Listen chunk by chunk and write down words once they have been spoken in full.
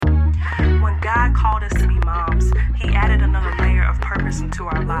purpose into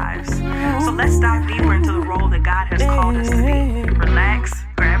our lives. So let's dive deeper into the role that God has called us to be. Relax,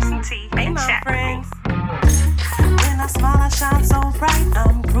 grab some tea, and chat with me. When I smile, I shine so bright.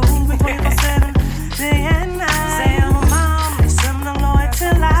 I'm grooving 24/7, day and night. Say I'm a mom, send the Lord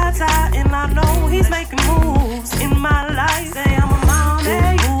till I die, and I know He's making moves in my life. Say I'm a mom,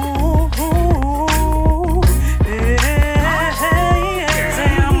 hey,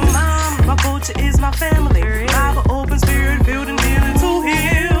 Say I'm a mom, my culture is my family. Bible, open spirit, building, healing to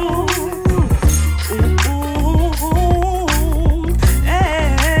heal. Say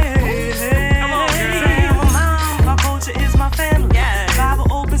I'm a mom, my culture is my family. Bible,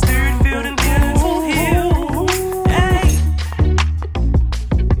 open spirit, building, healing to heal. Hey.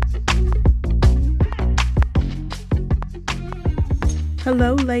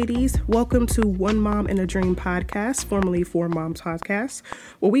 Hello, ladies. Welcome to One Mom and a Dream podcast, formerly Four Moms podcast,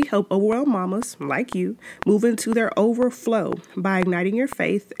 where we help overwhelmed mamas like you move into their overflow by igniting your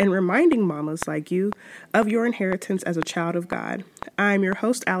faith and reminding mamas like you of your inheritance as a child of God. I'm your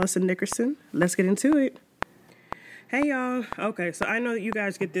host, Allison Nickerson. Let's get into it. Hey, y'all. Okay, so I know that you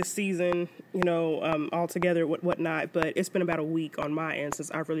guys get this season, all together, whatnot, but it's been about a week on my end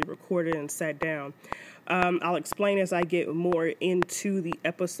since I've really recorded and sat down. I'll explain as I get more into the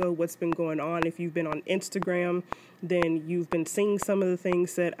episode what's been going on. If you've been on Instagram, then you've been seeing some of the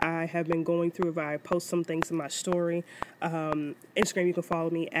things that I have been going through. If I post some things in my story, Instagram, you can follow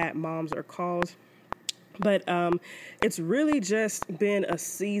me at Moms or Calls. But it's really just been a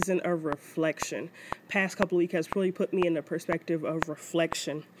season of reflection. Past couple of weeks has really put me in the perspective of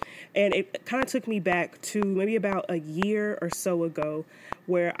reflection. And it kind of took me back to maybe about a year or so ago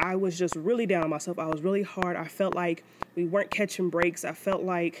where I was just really down on myself. I was really hard. I felt like we weren't catching breaks. I felt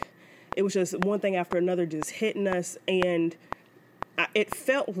like it was just one thing after another just hitting us. And it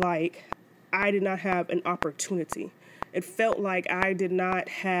felt like I did not have an opportunity. It felt like I did not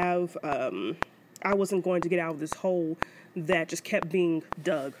have... I wasn't going to get out of this hole that just kept being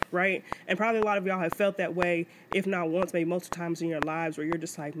dug, right? And probably a lot of y'all have felt that way, if not once, maybe multiple times in your lives, where you're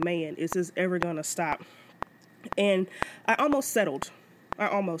just like, man, is this ever going to stop? And I almost settled. I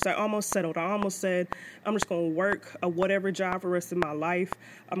almost settled. I almost said, I'm just going to work a whatever job for the rest of my life.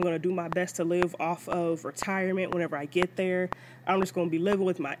 I'm going to do my best to live off of retirement whenever I get there. I'm just going to be living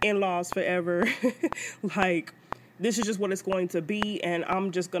with my in-laws forever. This is just what it's going to be, and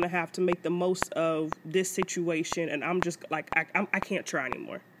I'm just going to have to make the most of this situation, and I'm just, I can't try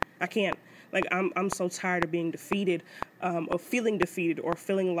anymore. I can't. I'm so tired of being defeated, or feeling defeated, or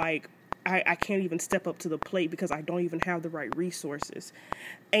feeling like I can't even step up to the plate because I don't even have the right resources.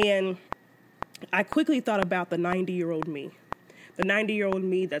 And I quickly thought about the 90-year-old me. The 90-year-old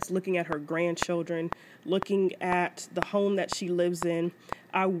me that's looking at her grandchildren, looking at the home that she lives in.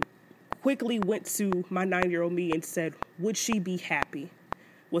 I quickly went to my 90-year-old me and said, would she be happy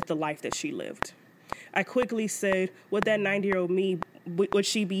with the life that she lived? I quickly said, would that 90-year-old me, would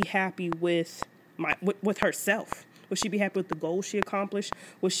she be happy with herself? Would she be happy with the goals she accomplished?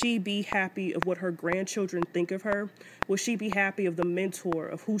 Would she be happy of what her grandchildren think of her? Would she be happy of the mentor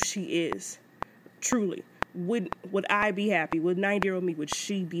of who she is? Truly, would I be happy? Would 90-year-old me, would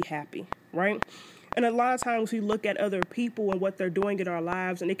she be happy? Right? And a lot of times we look at other people and what they're doing in our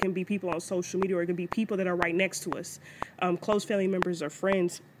lives, and it can be people on social media, or it can be people that are right next to us, close family members or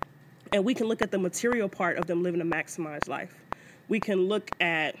friends. And we can look at the material part of them living a maximized life. We can look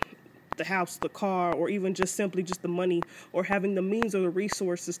at the house, the car, or even just simply just the money, or having the means or the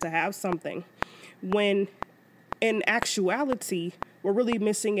resources to have something. When in actuality, we're really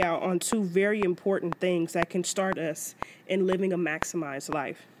missing out on two very important things that can start us in living a maximized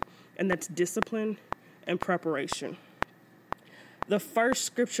life. And that's discipline and preparation. The first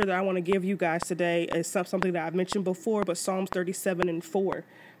scripture that I want to give you guys today is something that I've mentioned before, but Psalms 37:4,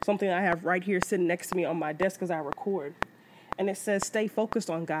 something I have right here sitting next to me on my desk as I record. And it says, stay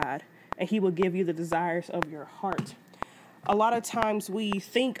focused on God, and He will give you the desires of your heart. A lot of times we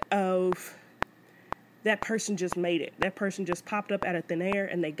think of that person just made it. That person just popped up out of thin air,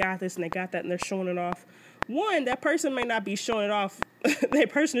 and they got this and they got that, and they're showing it off. One, that person may not be showing it off. That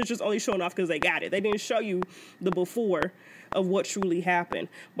person is just only showing off because they got it. They didn't show you the before of what truly happened.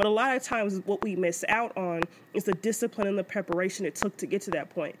 But a lot of times what we miss out on is the discipline and the preparation it took to get to that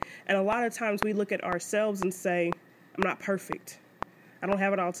point. And a lot of times we look at ourselves and say, I'm not perfect. I don't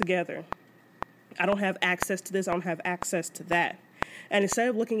have it all together. I don't have access to this. I don't have access to that. And instead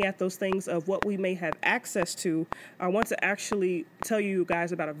of looking at those things of what we may have access to, I want to actually tell you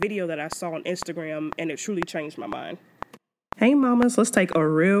guys about a video that I saw on Instagram, and it truly changed my mind. Hey mamas, let's take a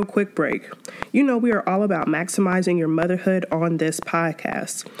real quick break. You know we are all about maximizing your motherhood on this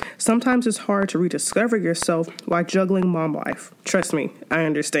podcast. Sometimes it's hard to rediscover yourself while juggling mom life. Trust me, I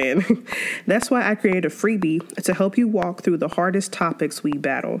understand. That's why I created a freebie to help you walk through the hardest topics we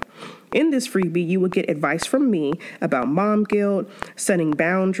battle. In this freebie, you will get advice from me about mom guilt, setting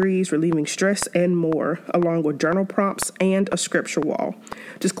boundaries, relieving stress, and more, along with journal prompts and a scripture wall.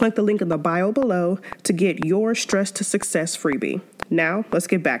 Just click the link in the bio below to get your Stress to Success freebie. Now, let's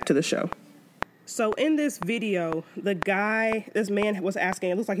get back to the show. So in this video, this man was asking,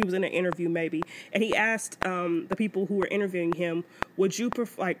 it looks like he was in an interview maybe, and he asked the people who were interviewing him,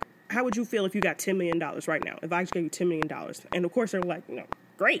 how would you feel if you got $10 million right now? If I just gave you $10 million? And of course, they're like,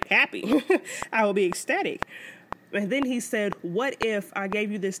 great, happy. I will be ecstatic. And then he said, what if I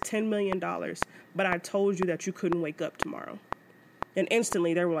gave you this $10 million, but I told you that you couldn't wake up tomorrow? And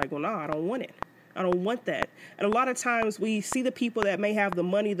instantly they were like, well, no, I don't want it. I don't want that. And a lot of times we see the people that may have the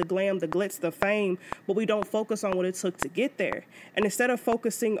money, the glam, the glitz, the fame, but we don't focus on what it took to get there. And instead of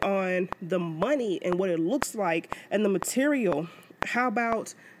focusing on the money and what it looks like and the material, how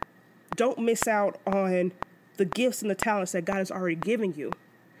about don't miss out on the gifts and the talents that God has already given you?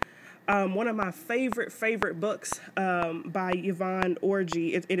 One of my favorite books by Yvonne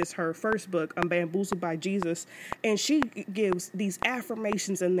Orji, it is her first book, Bamboozled by Jesus, and she gives these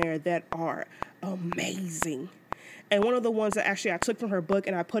affirmations in there that are amazing. And one of the ones that actually I took from her book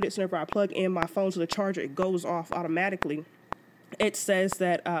and I put it whenever I plug in my phone to the charger, it goes off automatically. It says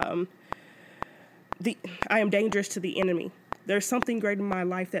that I am dangerous to the enemy. There's something great in my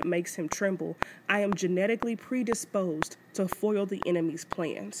life that makes him tremble. I am genetically predisposed to foil the enemy's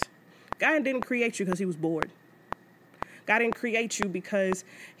plans. God didn't create you because he was bored. God didn't create you because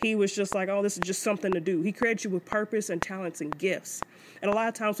he was just like, oh, this is just something to do. He created you with purpose and talents and gifts. And a lot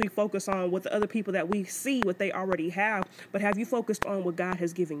of times we focus on what the other people that we see, what they already have. But have you focused on what God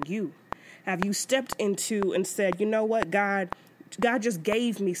has given you? Have you stepped into and said, you know what, God just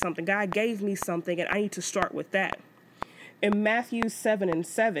gave me something. God gave me something, and I need to start with that. In Matthew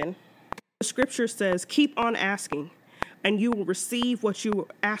 7:7, the scripture says, keep on asking, and you will receive what you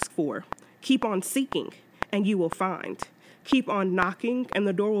ask for. Keep on seeking, and you will find. Keep on knocking, and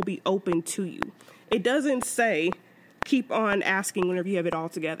the door will be open to you. It doesn't say keep on asking whenever you have it all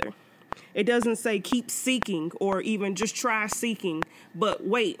together. It doesn't say keep seeking or even just try seeking, but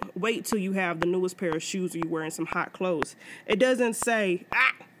wait till you have the newest pair of shoes or you're wearing some hot clothes. It doesn't say,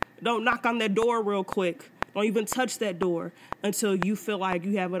 don't knock on that door real quick. Don't even touch that door until you feel like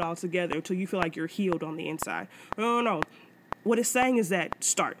you have it all together, until you feel like you're healed on the inside. No. What it's saying is that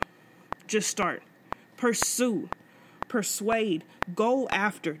start. Just start. Pursue. Persuade. Go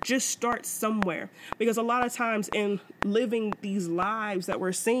after. Just start somewhere. Because a lot of times in living these lives that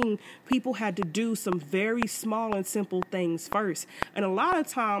we're seeing, people had to do some very small and simple things first. And a lot of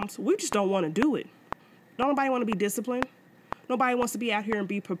times we just don't want to do it. Nobody want to be disciplined. Nobody wants to be out here and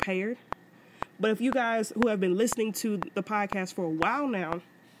be prepared. But if you guys who have been listening to the podcast for a while now,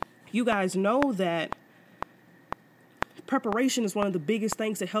 you guys know that preparation is one of the biggest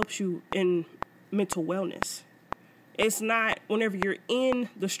things that helps you in mental wellness. It's not whenever you're in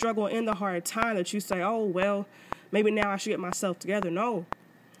the struggle, in the hard time that you say, oh, well, maybe now I should get myself together. No.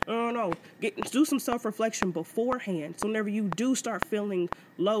 Do some self-reflection beforehand. So whenever you do start feeling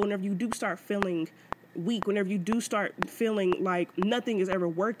low, whenever you do start feeling weak, whenever you do start feeling like nothing is ever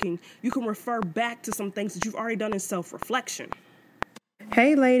working, you can refer back to some things that you've already done in self-reflection.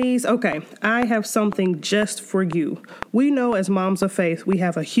 Hey ladies, okay, I have something just for you. We know as moms of faith, we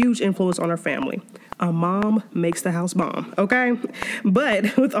have a huge influence on our family. A mom makes the house bomb, okay?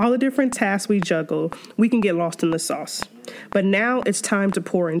 But with all the different tasks we juggle, we can get lost in the sauce. But now it's time to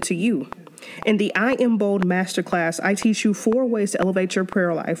pour into you. In the I Am Bold Masterclass, I teach you 4 ways to elevate your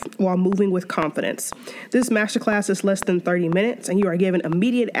prayer life while moving with confidence. This masterclass is less than 30 minutes, and you are given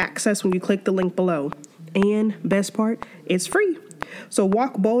immediate access when you click the link below. And best part, it's free. So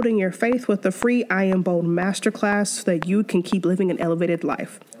walk bold in your faith with the free I Am Bold Masterclass so that you can keep living an elevated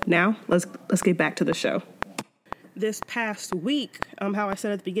life. Now, let's get back to the show. This past week, how I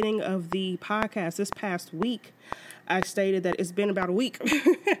said at the beginning of the podcast, this past week, I stated that it's been about a week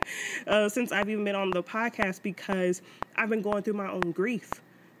since I've even been on the podcast because I've been going through my own grief.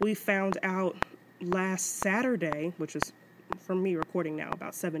 We found out last Saturday, which is for me recording now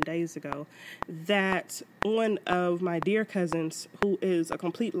about 7 days ago, that one of my dear cousins, who is a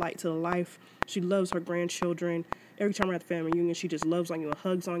complete light to the life, she loves her grandchildren. Every time we're at the family reunion, she just loves on you and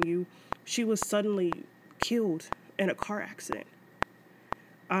hugs on you. She was suddenly killed in a car accident.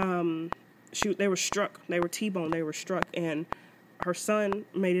 They were struck. They were T-boned. They were struck, and her son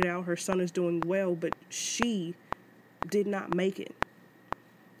made it out. Her son is doing well, but she did not make it.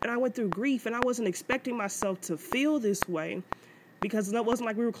 And I went through grief, and I wasn't expecting myself to feel this way because it wasn't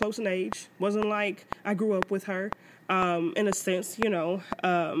like we were close in age. Wasn't like I grew up with her, in a sense,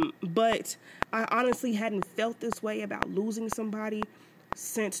 but I honestly hadn't felt this way about losing somebody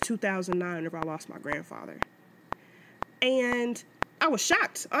since 2009, whenever I lost my grandfather. And I was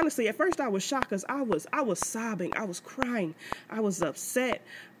shocked. Honestly, at first I was shocked because I was sobbing. I was crying. I was upset.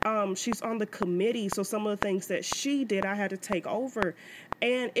 She's on the committee, so some of the things that she did, I had to take over.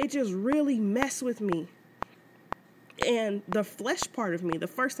 And it just really messed with me. And the flesh part of me, the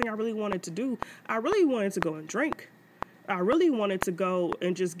first thing I really wanted to do, I really wanted to go and drink. I really wanted to go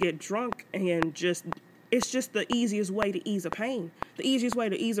and just get drunk and it's just the easiest way to ease a pain. The easiest way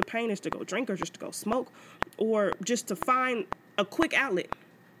to ease a pain is to go drink or just to go smoke or just to find a quick outlet.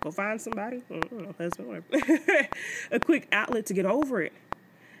 Go find somebody, husband, whatever. A quick outlet to get over it.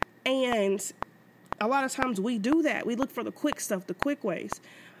 And a lot of times we do that. We look for the quick stuff, the quick ways.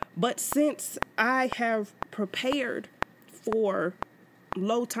 But since I have prepared for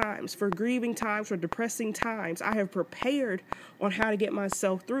low times, for grieving times, for depressing times, I have prepared on how to get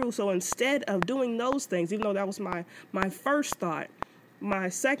myself through. So instead of doing those things, even though that was my first thought, my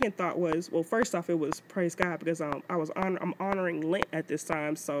second thought was, well, first off, it was praise God because I'm honoring Lent at this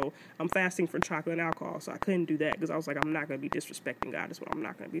time, so I'm fasting from chocolate and alcohol, so I couldn't do that because I was like, I'm not going to be disrespecting God. That's what I'm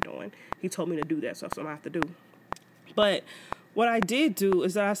not going to be doing. He told me to do that, so that's what I have to do. But what I did do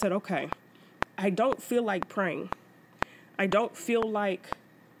is that I said, okay, I don't feel like praying. I don't feel like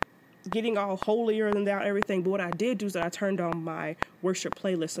getting all holier than thou everything, but what I did do is that I turned on my worship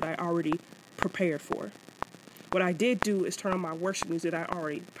playlist that I already prepared for. What I did do is turn on my worship music that I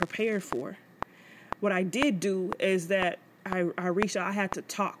already prepared for. What I did do is that I reached out. I had to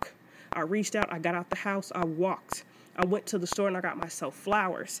talk. I reached out. I got out the house. I walked. I went to the store and I got myself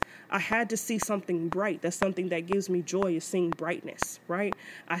flowers. I had to see something bright. That's something that gives me joy, is seeing brightness, right?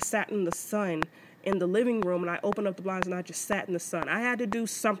 I sat in the sun in the living room and I opened up the blinds and I just sat in the sun. I had to do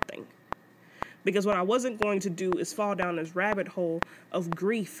something because what I wasn't going to do is fall down this rabbit hole of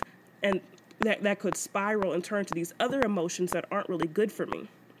grief and that could spiral and turn to these other emotions that aren't really good for me.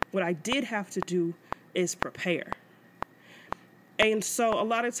 What I did have to do is prepare. And so a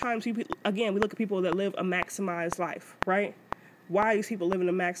lot of times, we look at people that live a maximized life, right? Why are these people living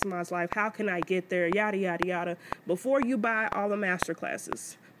a maximized life? How can I get there? Yada, yada, yada. Before you buy all the master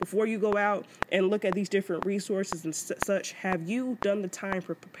classes, before you go out and look at these different resources and such, have you done the time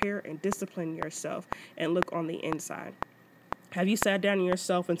to prepare and discipline yourself and look on the inside? Have you sat down in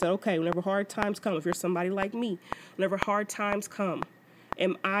yourself and said, okay, whenever hard times come, if you're somebody like me, whenever hard times come,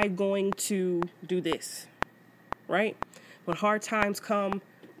 am I going to do this, right? When hard times come,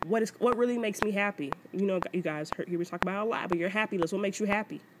 what really makes me happy? You guys hear me talk about it a lot, but your happiness, what makes you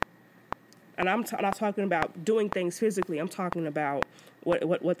happy? And I'm not talking about doing things physically. I'm talking about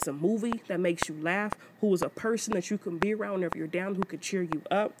what's a movie that makes you laugh, who is a person that you can be around whenever you're down, who could cheer you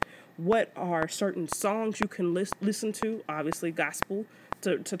up. What are certain songs you can listen to? Obviously, gospel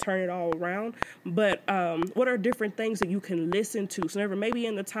to turn it all around. But what are different things that you can listen to? So maybe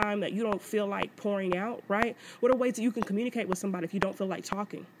in the time that you don't feel like pouring out, right? What are ways that you can communicate with somebody if you don't feel like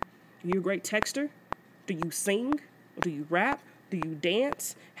talking? Are you a great texter? Do you sing? Do you rap? Do you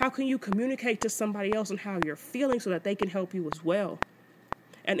dance? How can you communicate to somebody else and how you're feeling so that they can help you as well?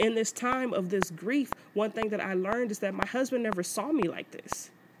 And in this time of this grief, one thing that I learned is that my husband never saw me like this.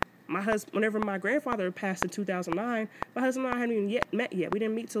 Whenever my grandfather passed in 2009, my husband and I hadn't even met yet. We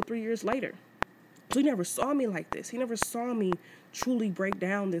didn't meet till 3 years later. So he never saw me like this. He never saw me truly break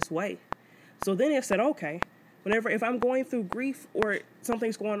down this way. So then I said, okay, if I'm going through grief or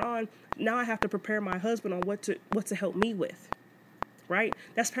something's going on, now I have to prepare my husband on what to help me with, right?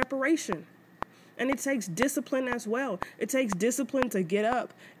 That's preparation. And it takes discipline as well. It takes discipline to get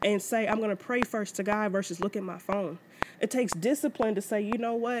up and say, I'm going to pray first to God versus look at my phone. It takes discipline to say, you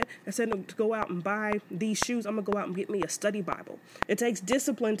know what? Instead of to go out and buy these shoes, I'm going to go out and get me a study Bible. It takes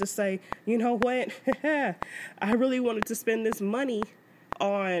discipline to say, you know what? I really wanted to spend this money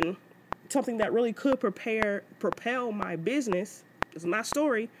on something that really could propel my business. This is my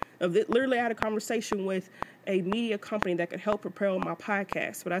story. Literally, I had a conversation with a media company that could help propel my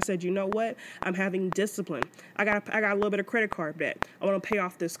podcast. But I said, you know what? I'm having discipline. I got a little bit of credit card debt. I want to pay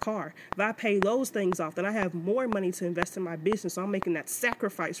off this car. If I pay those things off, then I have more money to invest in my business. So I'm making that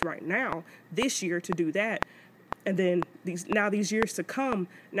sacrifice right now this year to do that. And then these years to come,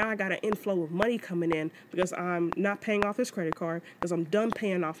 now I got an inflow of money coming in because I'm not paying off this credit card, because I'm done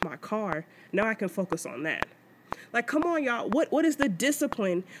paying off my car. Now I can focus on that. Like, come on, y'all. What is the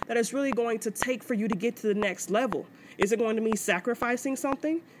discipline that is really going to take for you to get to the next level? Is it going to mean sacrificing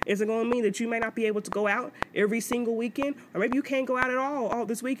something? Is it going to mean that you may not be able to go out every single weekend? Or maybe you can't go out at all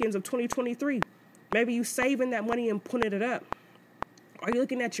this weekends of 2023. Maybe you saving that money and putting it up. Are you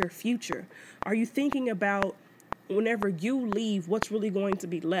looking at your future? Are you thinking about whenever you leave, what's really going to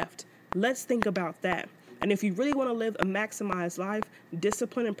be left? Let's think about that. And if you really want to live a maximized life,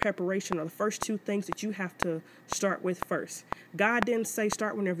 discipline and preparation are the first two things that you have to start with first. God didn't say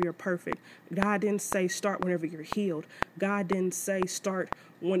start whenever you're perfect. God didn't say start whenever you're healed. God didn't say start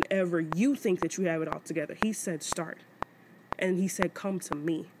whenever you think that you have it all together. He said start. And he said, come to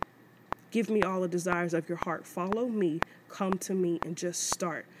me. Give me all the desires of your heart. Follow me, come to me, and just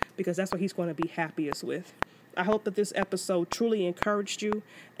start. Because that's what he's going to be happiest with. I hope that this episode truly encouraged you.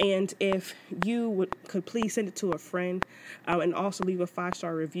 And if you could please send it to a friend and also leave a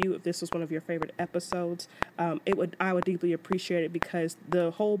 5-star review if this was one of your favorite episodes. I would deeply appreciate it, because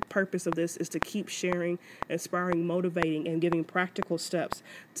the whole purpose of this is to keep sharing, inspiring, motivating, and giving practical steps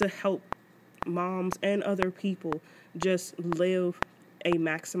to help moms and other people just live a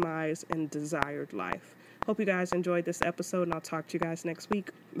maximized and desired life. Hope you guys enjoyed this episode, and I'll talk to you guys next week.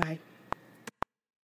 Bye.